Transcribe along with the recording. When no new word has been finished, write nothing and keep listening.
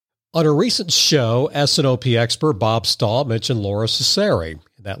On a recent show, S&OP expert Bob Stahl mentioned Laura Cesari.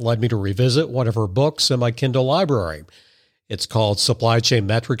 That led me to revisit one of her books in my Kindle library. It's called Supply Chain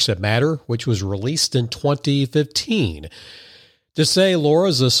Metrics That Matter, which was released in 2015. To say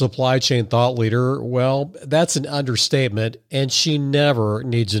Laura's a supply chain thought leader, well, that's an understatement, and she never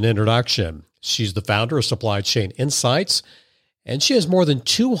needs an introduction. She's the founder of Supply Chain Insights, and she has more than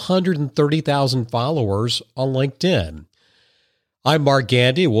 230,000 followers on LinkedIn. I'm Mark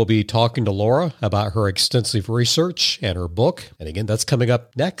Gandy. We'll be talking to Laura about her extensive research and her book. And again, that's coming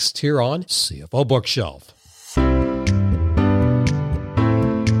up next here on CFO Bookshelf.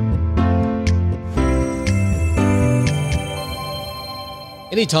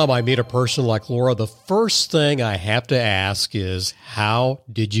 Anytime I meet a person like Laura, the first thing I have to ask is, how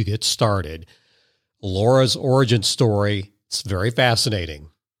did you get started? Laura's origin story, it's very fascinating.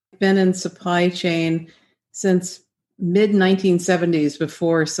 I've been in supply chain since mid-1970s,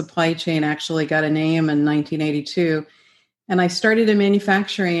 before supply chain actually got a name in 1982. And I started in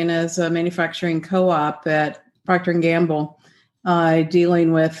manufacturing as a manufacturing co-op at Procter & Gamble,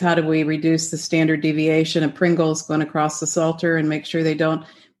 dealing with how do we reduce the standard deviation of Pringles going across the Salter and make sure they don't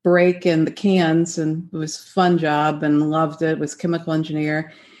break in the cans. And it was a fun job and loved it. Was chemical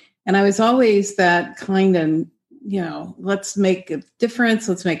engineer. And I was always that kind of, let's make a difference,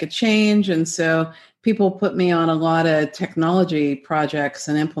 let's make a change. And so people put me on a lot of technology projects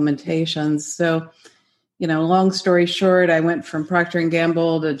and implementations. So, long story short, I went from Procter &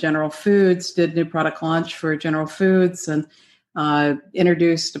 Gamble to General Foods, did new product launch for General Foods, and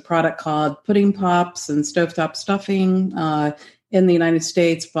introduced a product called Pudding Pops and Stovetop Stuffing in the United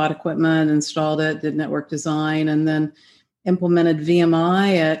States, bought equipment, installed it, did network design, and then implemented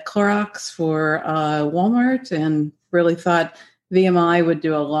VMI at Clorox for Walmart, and really thought VMI would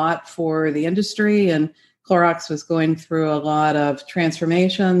do a lot for the industry, and Clorox was going through a lot of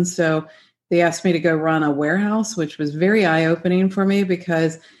transformation. So they asked me to go run a warehouse, which was very eye-opening for me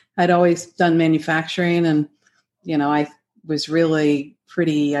because I'd always done manufacturing, and, I was really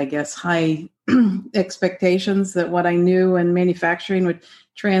pretty, high expectations that what I knew in manufacturing would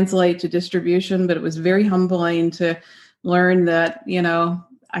translate to distribution. But it was very humbling to learn that,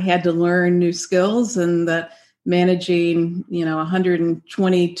 I had to learn new skills, and that managing,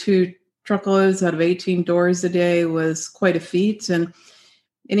 122 truckloads out of 18 doors a day was quite a feat. And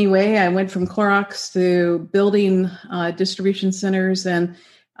anyway, I went from Clorox to building distribution centers and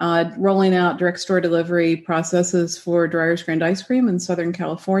rolling out direct store delivery processes for Dreyer's Grand Ice Cream in Southern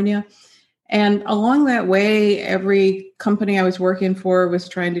California. And along that way, every company I was working for was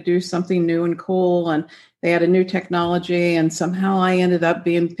trying to do something new and cool, and they had a new technology, and somehow I ended up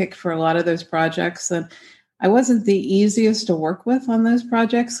being picked for a lot of those projects. And I wasn't the easiest to work with on those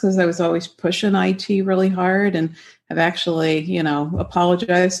projects because I was always pushing IT really hard, and I've actually,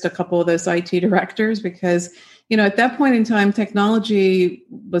 apologized to a couple of those IT directors because, at that point in time, technology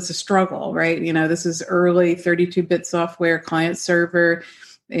was a struggle, right? This is early 32-bit software, client server.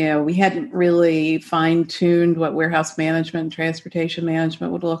 We hadn't really fine-tuned what warehouse management and transportation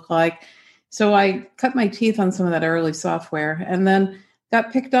management would look like. So I cut my teeth on some of that early software, and then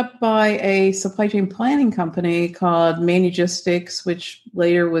got picked up by a supply chain planning company called Manugistics, which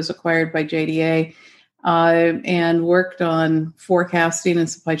later was acquired by JDA, and worked on forecasting and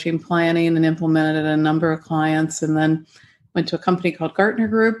supply chain planning and implemented a number of clients, and then went to a company called Gartner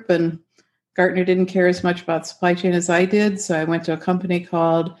Group, and Gartner didn't care as much about supply chain as I did. So I went to a company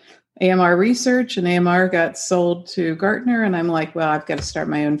called AMR Research, and AMR got sold to Gartner. And I'm like, well, I've got to start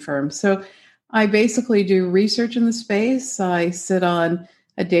my own firm. So I basically do research in the space. I sit on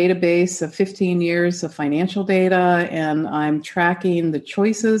a database of 15 years of financial data, and I'm tracking the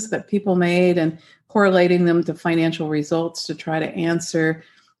choices that people made and correlating them to financial results to try to answer,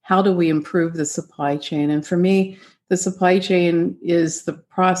 how do we improve the supply chain? And for me, the supply chain is the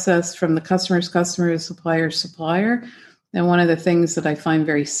process from the customer's customer to supplier's supplier. And one of the things that I find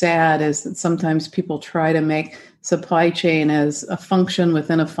very sad is that sometimes people try to make supply chain as a function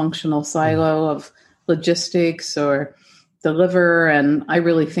within a functional silo of logistics or deliver. And I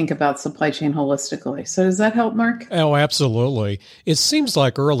really think about supply chain holistically. So does that help, Mark? Oh, absolutely. It seems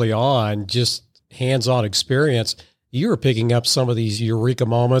like early on, just hands-on experience, you were picking up some of these eureka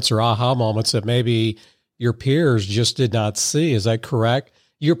moments or aha moments that maybe your peers just did not see. Is that correct?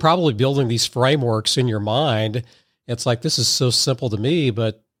 You're probably building these frameworks in your mind. It's like, this is so simple to me,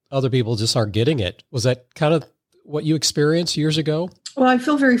 but other people just aren't getting it. Was that kind of what you experienced years ago? Well, I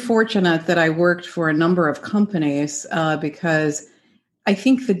feel very fortunate that I worked for a number of companies because I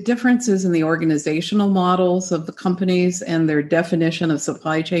think the differences in the organizational models of the companies and their definition of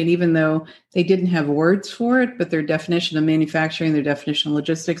supply chain, even though they didn't have words for it, but their definition of manufacturing, their definition of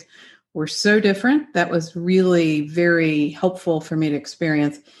logistics were so different. That was really very helpful for me to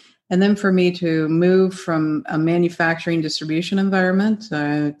experience. And then for me to move from a manufacturing distribution environment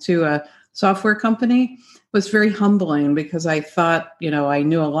to a software company was very humbling, because I thought, I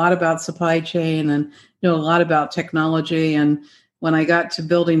knew a lot about supply chain and knew a lot about technology. And when I got to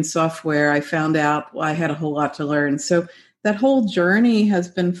building software, I found out I had a whole lot to learn. So that whole journey has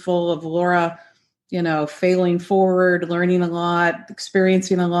been full of Laura, failing forward, learning a lot,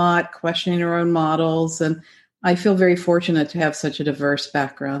 experiencing a lot, questioning her own models. And I feel very fortunate to have such a diverse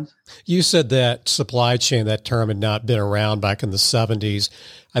background. You said that supply chain, that term had not been around back in the 70s.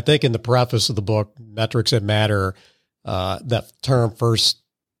 I think in the preface of the book, Metrics That Matter, that term first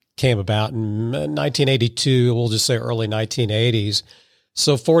came about in 1982, we'll just say early 1980s.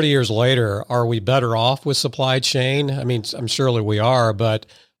 So 40 years later, are we better off with supply chain? I mean, I'm surely we are, but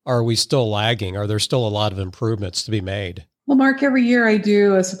are we still lagging? Are there still a lot of improvements to be made? Well, Mark, every year I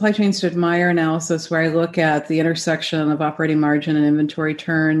do a supply chains to admire analysis where I look at the intersection of operating margin and inventory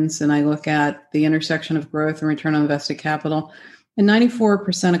turns, and I look at the intersection of growth and return on invested capital. And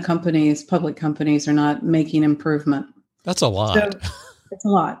 94% of companies, public companies, are not making improvement. That's a lot. So it's a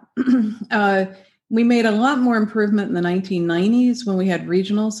lot. We made a lot more improvement in the 1990s when we had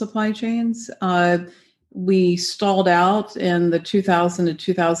regional supply chains. We stalled out in the 2000 to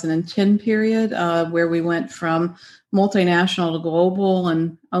 2010 period, where we went from multinational to global,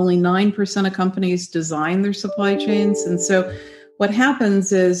 and only 9% of companies design their supply chains. And so what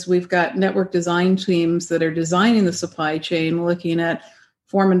happens is we've got network design teams that are designing the supply chain, looking at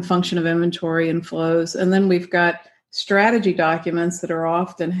form and function of inventory and flows. And then we've got strategy documents that are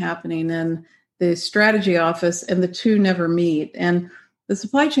often happening in the strategy office, and the two never meet. And the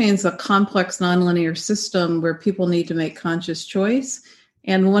supply chain is a complex nonlinear system where people need to make conscious choice.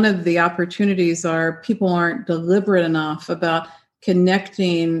 And one of the opportunities are people aren't deliberate enough about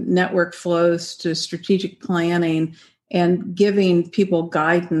connecting network flows to strategic planning and giving people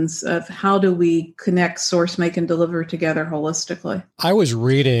guidance of how do we connect, source, make, and deliver together holistically. I was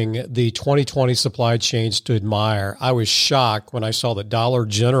reading the 2020 Supply Chains to Admire. I was shocked when I saw that Dollar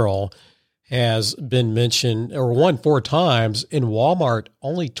General has been mentioned or won 4 times, in Walmart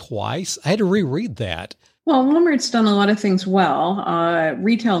only twice. I had to reread that. Well, Walmart's done a lot of things well.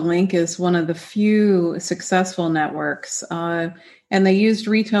 Retail Link is one of the few successful networks, and they used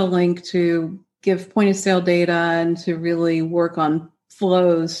Retail Link to give point of sale data and to really work on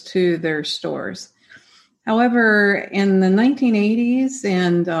flows to their stores. However, in the 1980s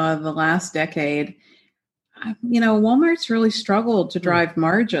and the last decade, Walmart's really struggled to drive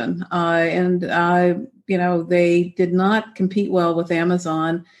margin, and they did not compete well with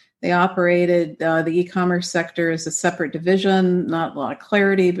Amazon. They operated the e-commerce sector as a separate division, not a lot of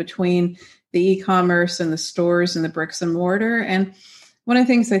clarity between the e-commerce and the stores and the bricks and mortar. And one of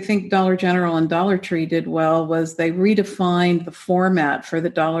the things I think Dollar General and Dollar Tree did well was they redefined the format for the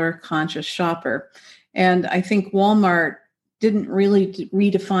dollar-conscious shopper. And I think Walmart didn't really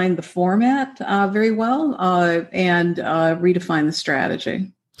redefine the format very well and redefine the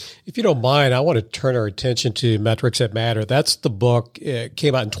strategy. If you don't mind, I want to turn our attention to Metrics That Matter. That's the book. It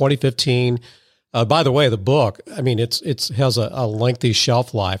came out in 2015. By the way, the book, I mean, it has a lengthy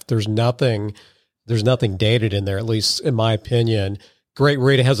shelf life. There's nothing dated in there, at least in my opinion. Great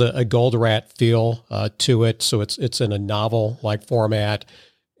read. It has a Goldratt feel to it, so it's in a novel-like format.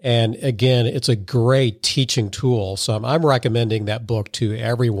 And again, it's a great teaching tool. So I'm recommending that book to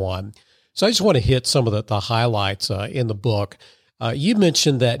everyone. So I just want to hit some of the highlights in the book. You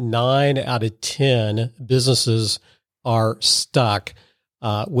mentioned that 9 out of 10 businesses are stuck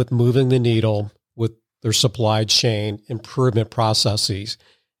with moving the needle with their supply chain improvement processes.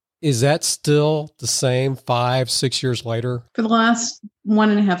 Is that still the same 5-6 years later? For the last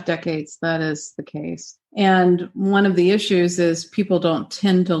 1.5 decades, that is the case. And one of the issues is people don't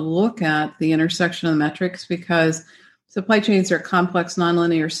tend to look at the intersection of the metrics because supply chains are complex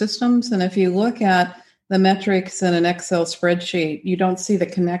nonlinear systems. And if you look at the metrics in an Excel spreadsheet, you don't see the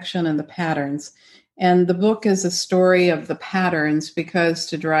connection and the patterns. And the book is a story of the patterns, because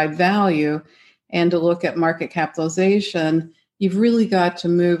to drive value and to look at market capitalization, you've really got to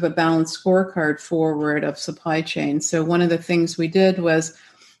move a balanced scorecard forward of supply chain. So one of the things we did was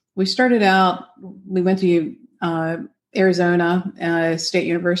we went to Arizona State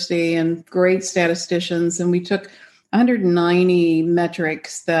University and great statisticians, and we took 190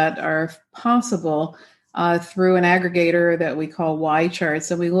 metrics that are possible through an aggregator that we call Y charts.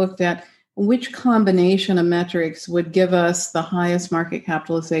 And we looked at which combination of metrics would give us the highest market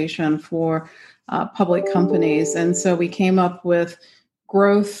capitalization for public companies. And so we came up with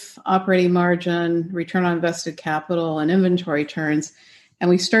growth, operating margin, return on invested capital, and inventory turns. And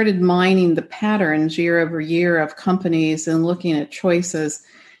we started mining the patterns year over year of companies and looking at choices.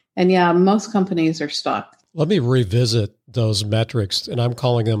 And yeah, most companies are stuck. Let me revisit those metrics, and I'm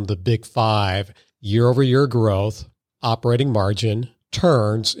calling them the big five: year over year growth, operating margin,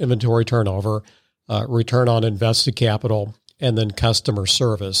 turns, inventory turnover, return on invested capital, and then customer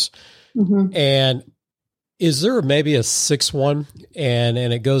service. Mm-hmm. And is there maybe a sixth one? And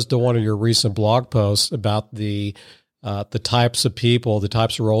it goes to one of your recent blog posts about the types of people, the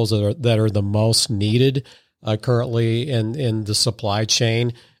types of roles that are the most needed currently in the supply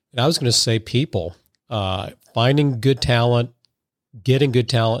chain. And I was going to say people, finding good talent, getting good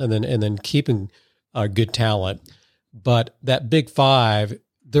talent, and then keeping good talent. But that big five,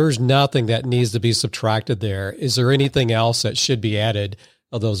 there's nothing that needs to be subtracted there. Is there anything else that should be added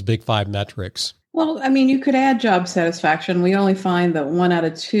of those big five metrics? Well, I mean, you could add job satisfaction. We only find that 1 out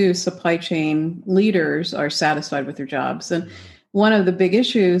of 2 supply chain leaders are satisfied with their jobs. And one of the big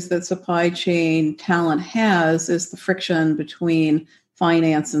issues that supply chain talent has is the friction between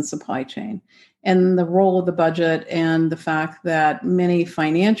finance and supply chain, and the role of the budget, and the fact that many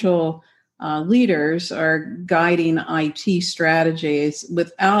financial leaders are guiding IT strategies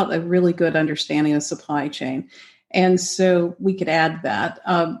without a really good understanding of supply chain. And so we could add that.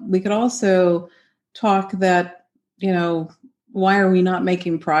 We could also talk that, why are we not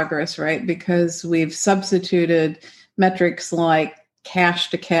making progress, right? Because we've substituted metrics like cash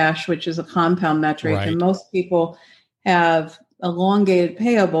to cash, which is a compound metric. Right. And most people have elongated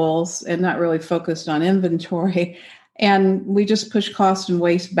payables and not really focused on inventory. And we just push cost and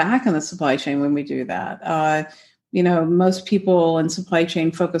waste back in the supply chain when we do that. Most people in supply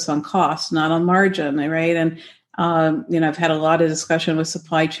chain focus on cost, not on margin, right? And, I've had a lot of discussion with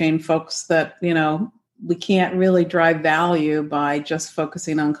supply chain folks that, we can't really drive value by just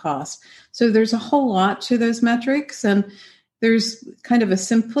focusing on cost. So there's a whole lot to those metrics. And there's kind of a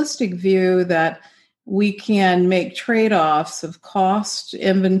simplistic view that we can make trade-offs of cost,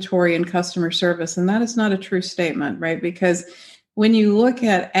 inventory, and customer service. And that is not a true statement, right? Because when you look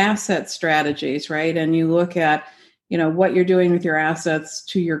at asset strategies, right, and you look at, what you're doing with your assets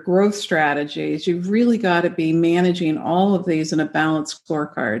to your growth strategies, you've really got to be managing all of these in a balanced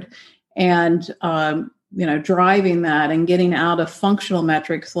scorecard and, driving that and getting out of functional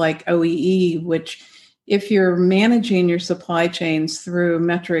metrics like OEE, which if you're managing your supply chains through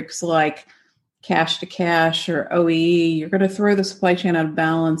metrics like cash to cash or OEE, you're going to throw the supply chain out of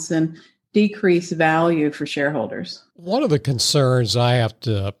balance and decrease value for shareholders. One of the concerns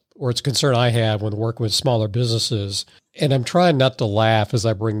it's a concern I have when working with smaller businesses, and I'm trying not to laugh as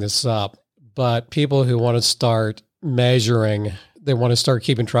I bring this up, but people who want to start measuring, they want to start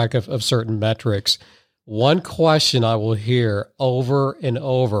keeping track of certain metrics. One question I will hear over and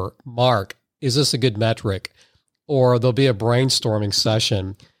over, Mark, is this a good metric? Or there'll be a brainstorming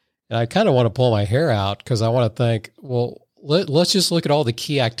session. And I kind of want to pull my hair out because I want to think, well, let's just look at all the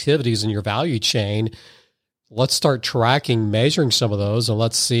key activities in your value chain. Let's start tracking, measuring some of those, and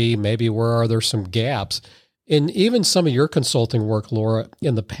let's see maybe where are there some gaps. And even some of your consulting work, Laura,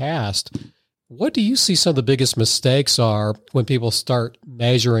 in the past, what do you see some of the biggest mistakes are when people start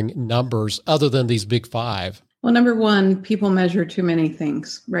measuring numbers other than these big five? Well, number one, people measure too many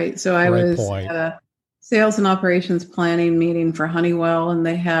things, right? So I was at a sales and operations planning meeting for Honeywell, and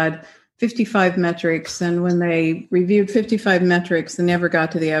they had 55 metrics. And when they reviewed 55 metrics, they never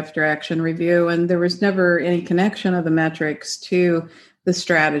got to the after action review. And there was never any connection of the metrics to the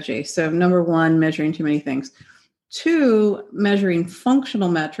strategy. So number one, measuring too many things. 2, measuring functional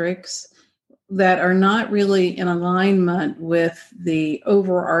metrics that are not really in alignment with the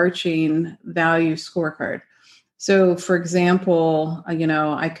overarching value scorecard. So for example,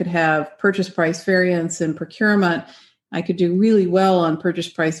 I could have purchase price variance in procurement. I could do really well on purchase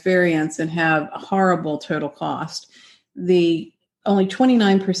price variance and have a horrible total cost. Only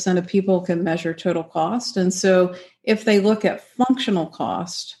 29% of people can measure total cost. And so if they look at functional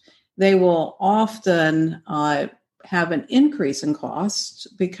cost, they will often have an increase in cost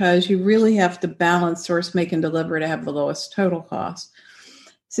because you really have to balance source, make, and deliver to have the lowest total cost.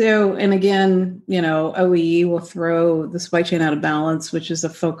 So, and again, OEE will throw the supply chain out of balance, which is a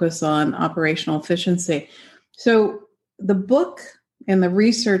focus on operational efficiency. So the book and the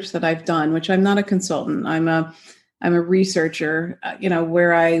research that I've done, which I'm not a consultant, I'm a researcher,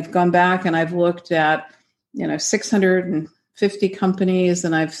 where I've gone back and I've looked at, 650 companies,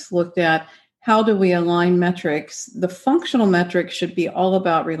 and I've looked at how do we align metrics? The functional metrics should be all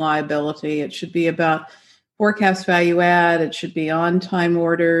about reliability. It should be about forecast value add. It should be on-time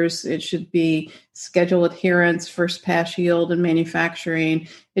orders. It should be schedule adherence, first pass yield in manufacturing.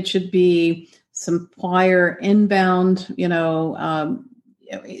 It should be supplier inbound,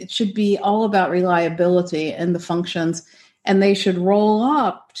 it should be all about reliability and the functions. And they should roll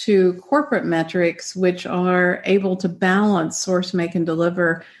up to corporate metrics, which are able to balance source, make, and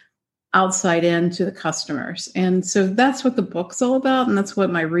deliver outside in to the customers. And so that's what the book's all about. And that's what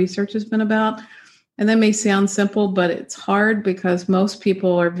my research has been about. And that may sound simple, but it's hard because most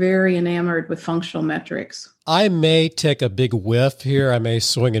people are very enamored with functional metrics. I may take a big whiff here. I may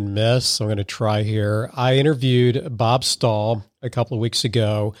swing and miss. So I'm going to try here. I interviewed Bob Stahl a couple of weeks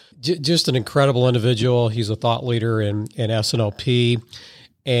ago. Just an incredible individual. He's a thought leader in S&OP.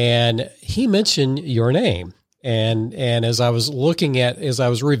 And he mentioned your name. And as I was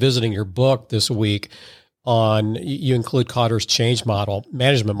revisiting your book this week, you include Kotter's change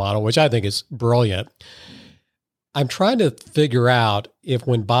management model, which I think is brilliant. I'm trying to figure out if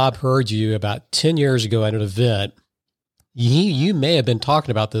when Bob heard you about 10 years ago at an event, you may have been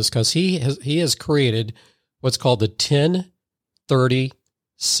talking about this because he has created what's called the 10-30-60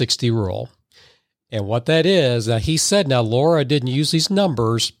 rule. And what that is, he said, now Laura didn't use these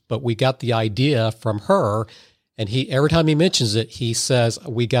numbers, but we got the idea from her. And every time he mentions it, he says,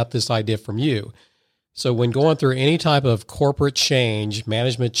 we got this idea from you. So when going through any type of corporate change,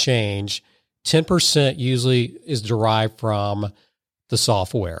 management change, 10% usually is derived from the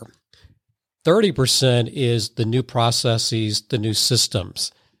software. 30% is the new processes, the new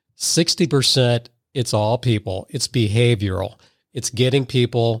systems. 60%, it's all people. It's behavioral. It's getting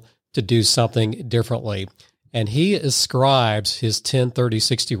people to do something differently. And he ascribes his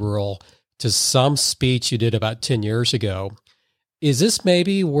 10-30-60 rule to some speech you did about 10 years ago. Is this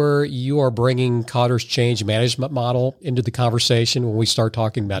maybe where you are bringing Kotter's change management model into the conversation when we start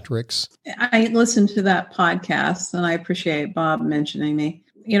talking metrics? I listened to that podcast, and I appreciate Bob mentioning me.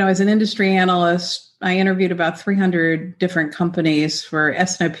 As an industry analyst, I interviewed about 300 different companies for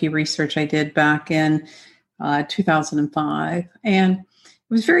S&OP research I did back in 2005. And it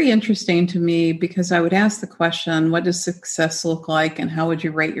was very interesting to me because I would ask the question, what does success look like, and how would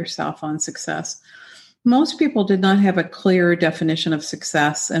you rate yourself on success? Most people did not have a clear definition of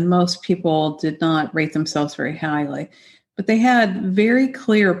success, and most people did not rate themselves very highly. But they had very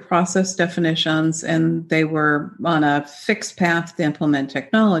clear process definitions, and they were on a fixed path to implement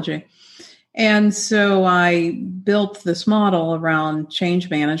technology. And so I built this model around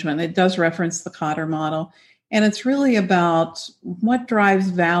change management. It does reference the Kotter model, and it's really about what drives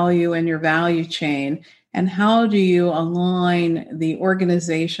value in your value chain, and how do you align the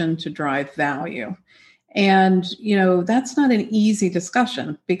organization to drive value. And, that's not an easy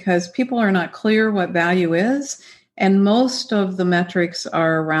discussion because people are not clear what value is. And most of the metrics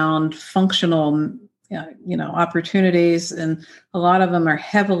are around functional, opportunities. And a lot of them are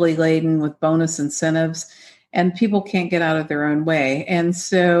heavily laden with bonus incentives, and people can't get out of their own way. And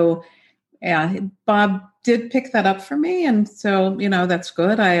so, Bob did pick that up for me. And so, that's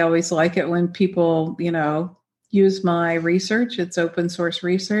good. I always like it when people, use my research. It's open source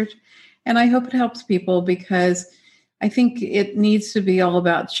research. And I hope it helps people because I think it needs to be all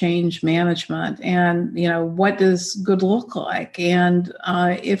about change management and, what does good look like? And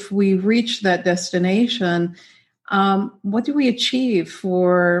if we reach that destination, what do we achieve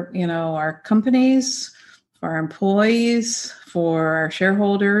for, our companies, for our employees, for our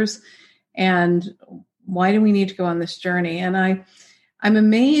shareholders? And why do we need to go on this journey? And I'm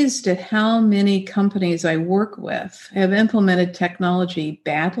amazed at how many companies I work with have implemented technology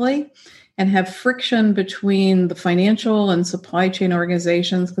badly and have friction between the financial and supply chain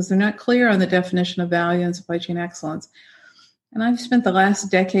organizations because they're not clear on the definition of value and supply chain excellence. And I've spent the last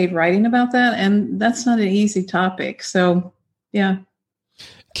decade writing about that, and that's not an easy topic. So, yeah.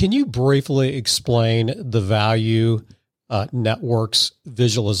 Can you briefly explain the value networks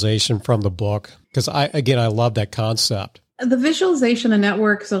visualization from the book? Because I love that concept. The visualization of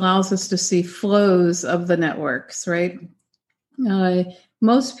networks allows us to see flows of the networks, right?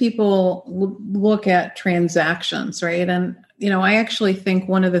 Most people look at transactions, right? And, I actually think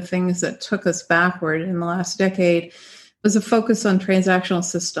one of the things that took us backward in the last decade was a focus on transactional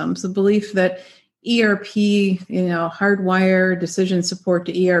systems, the belief that ERP, hardwire decision support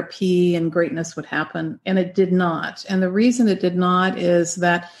to ERP and greatness would happen. And it did not. And the reason it did not is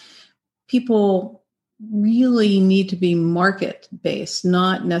that people really need to be market based,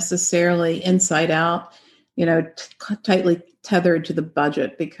 not necessarily inside out, tightly tethered to the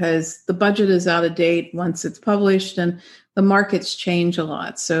budget because the budget is out of date once it's published and the markets change a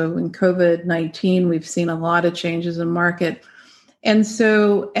lot. So in COVID-19, we've seen a lot of changes in market. And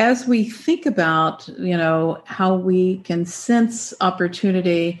so as we think about, how we can sense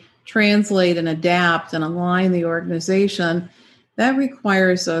opportunity, translate and adapt and align the organization, that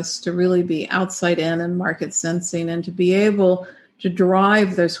requires us to really be outside in and market sensing and to be able to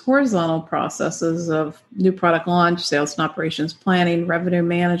drive those horizontal processes of new product launch, sales and operations planning, revenue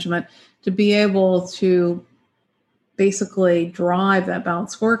management, to be able to basically drive that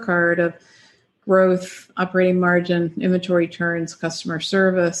balanced scorecard of growth, operating margin, inventory turns, customer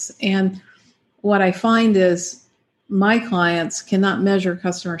service. And what I find is my clients cannot measure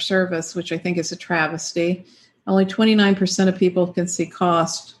customer service, which I think is a travesty. Only 29% of people can see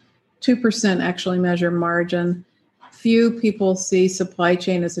cost. 2% actually measure margin. Few people see supply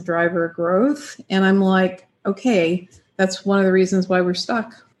chain as a driver of growth. And I'm like, okay, that's one of the reasons why we're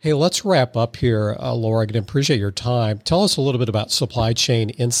stuck. Hey, let's wrap up here, Laura. I appreciate your time. Tell us a little bit about Supply Chain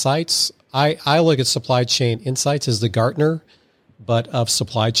Insights. I look at Supply Chain Insights as the Gartner, but of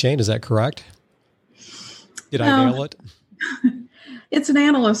supply chain. Is that correct? Did I nail it? It's an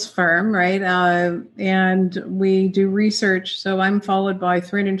analyst firm, right? And we do research. So I'm followed by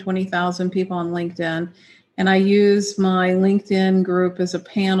 320,000 people on LinkedIn. And I use my LinkedIn group as a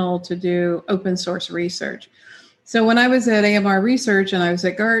panel to do open source research. So when I was at AMR Research and I was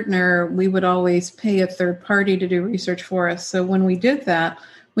at Gartner, we would always pay a third party to do research for us. So when we did that,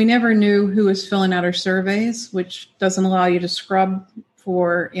 we never knew who was filling out our surveys, which doesn't allow you to scrub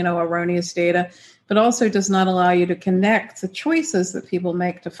for, erroneous data, but also does not allow you to connect the choices that people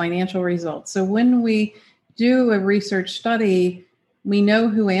make to financial results. So when we do a research study, we know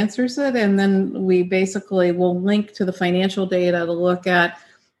who answers it, and then we basically will link to the financial data to look at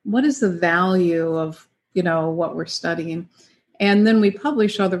what is the value of, what we're studying. And then we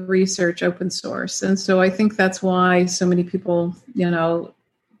publish all the research open source. And so I think that's why so many people,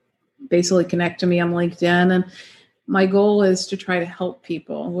 basically connect to me on LinkedIn. And my goal is to try to help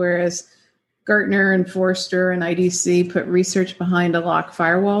people, whereas Gartner and Forrester and IDC put research behind a locked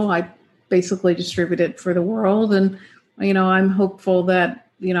firewall. I basically distribute it for the world. And, I'm hopeful that,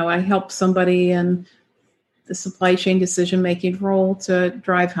 I help somebody in the supply chain decision-making role to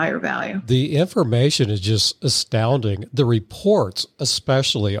drive higher value. The information is just astounding. The reports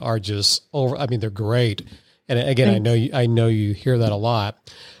especially are just they're great. And again, I know you hear that a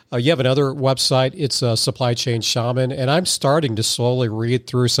lot. You have another website. It's Supply Chain Shaman, and I'm starting to slowly read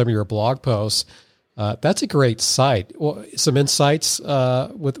through some of your blog posts. That's a great site. Well, some insights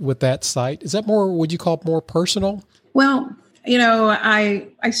with that site. Is that more, would you call it more personal? Well,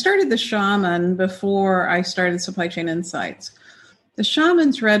 I started the Shaman before I started Supply Chain Insights. The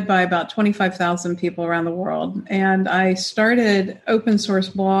Shaman's read by about 25,000 people around the world. And I started open source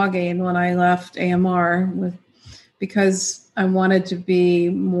blogging when I left AMR because I wanted to be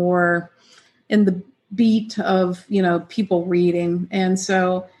more in the beat of, people reading. And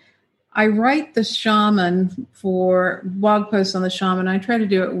so I write the Shaman for blog posts on the Shaman. I try to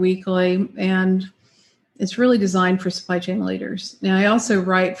do it weekly, and it's really designed for supply chain leaders. Now, I also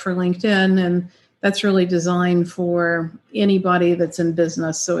write for LinkedIn, and that's really designed for anybody that's in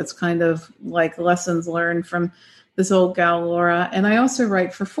business. So it's kind of like lessons learned from this old gal, Laura. And I also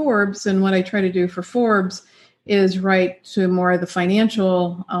write for Forbes. And what I try to do for Forbes is write to more of the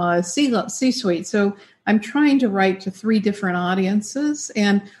financial C-suite. So I'm trying to write to 3 different audiences.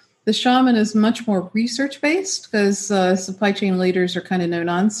 And the Shaman is much more research-based because supply chain leaders are kind of no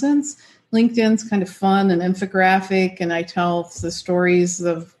nonsense. LinkedIn's kind of fun and infographic, and I tell the stories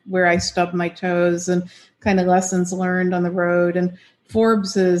of where I stubbed my toes and kind of lessons learned on the road. And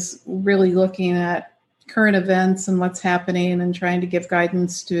Forbes is really looking at current events and what's happening and trying to give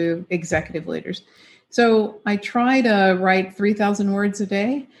guidance to executive leaders. So I try to write 3,000 words a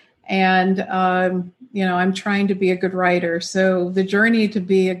day, and I'm trying to be a good writer. So the journey to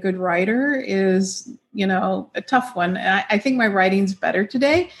be a good writer is, a tough one. I think my writing's better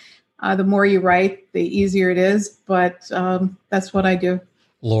today. The more you write, the easier it is, but that's what I do.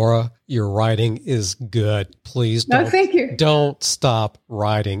 Laura, your writing is good. Please thank you. Don't stop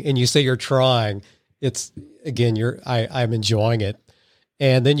writing. And you say you're trying. It's again, I'm enjoying it.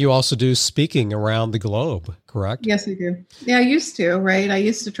 And then you also do speaking around the globe, correct? Yes, I do. Yeah, I used to, right? I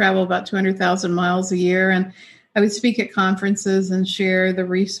used to travel about 200,000 miles a year, and I would speak at conferences and share the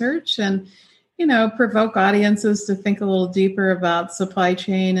research and, provoke audiences to think a little deeper about supply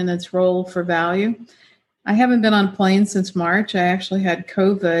chain and its role for value. I haven't been on a plane since March. I actually had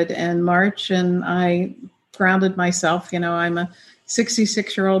COVID in March, and I grounded myself. I'm a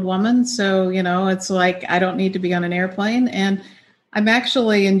 66-year-old woman. So, it's like I don't need to be on an airplane. And I'm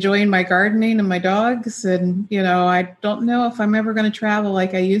actually enjoying my gardening and my dogs. And, I don't know if I'm ever going to travel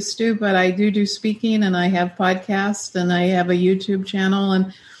like I used to, but I do speaking, and I have podcasts, and I have a YouTube channel.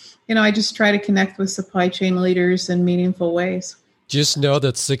 And, I just try to connect with supply chain leaders in meaningful ways. Just know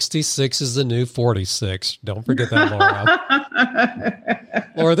that 66 is the new 46. Don't forget that, Laura.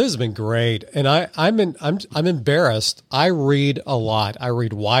 Laura, this has been great. And I'm embarrassed. I read a lot. I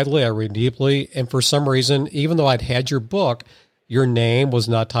read widely. I read deeply. And for some reason, even though I'd had your book, your name was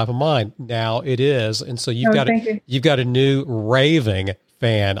not top of mind. Now it is. And so you've got a new raving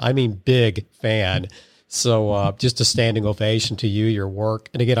fan. I mean, big fan. So just a standing ovation to you, your work.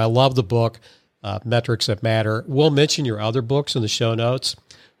 And again, I love the book. Metrics That Matter. We'll mention your other books in the show notes.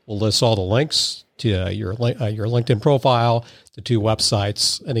 We'll list all the links to your LinkedIn profile, the 2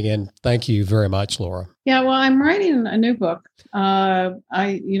 websites. And again, thank you very much, Laura. Yeah, well, I'm writing a new book. So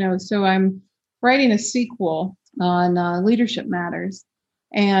I'm writing a sequel on Leadership Matters.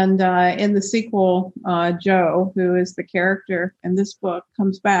 And in the sequel, Joe, who is the character in this book,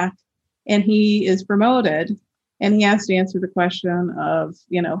 comes back, and he is promoted. And he has to answer the question of,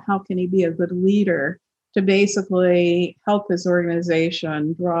 how can he be a good leader to basically help his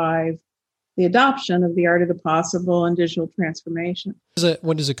organization drive the adoption of the art of the possible and digital transformation.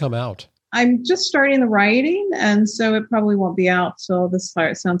 When does it come out? I'm just starting the writing, and so it probably won't be out till this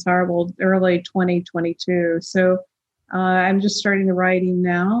sounds horrible, early 2022. So I'm just starting the writing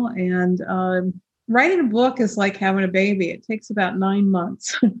now. And writing a book is like having a baby. It takes about 9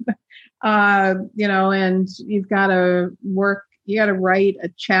 months. And you've got to write a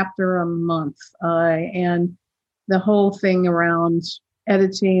chapter a month. And the whole thing around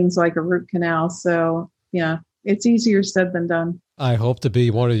editing is like a root canal. So, it's easier said than done. I hope to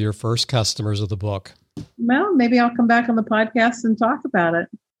be one of your first customers of the book. Well, maybe I'll come back on the podcast and talk about it.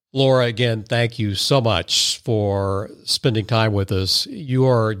 Laura, again, thank you so much for spending time with us. You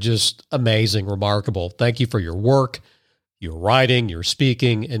are just amazing, remarkable. Thank you for your work, your writing, your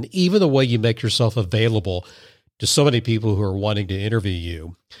speaking, and even the way you make yourself available to so many people who are wanting to interview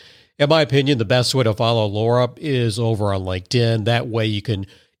you. In my opinion, the best way to follow Laura is over on LinkedIn. That way you can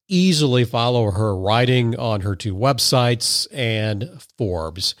easily follow her writing on her 2 websites and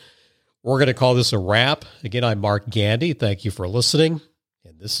Forbes. We're going to call this a wrap. Again, I'm Mark Gandy. Thank you for listening.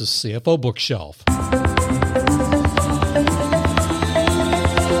 And this is CFO Bookshelf.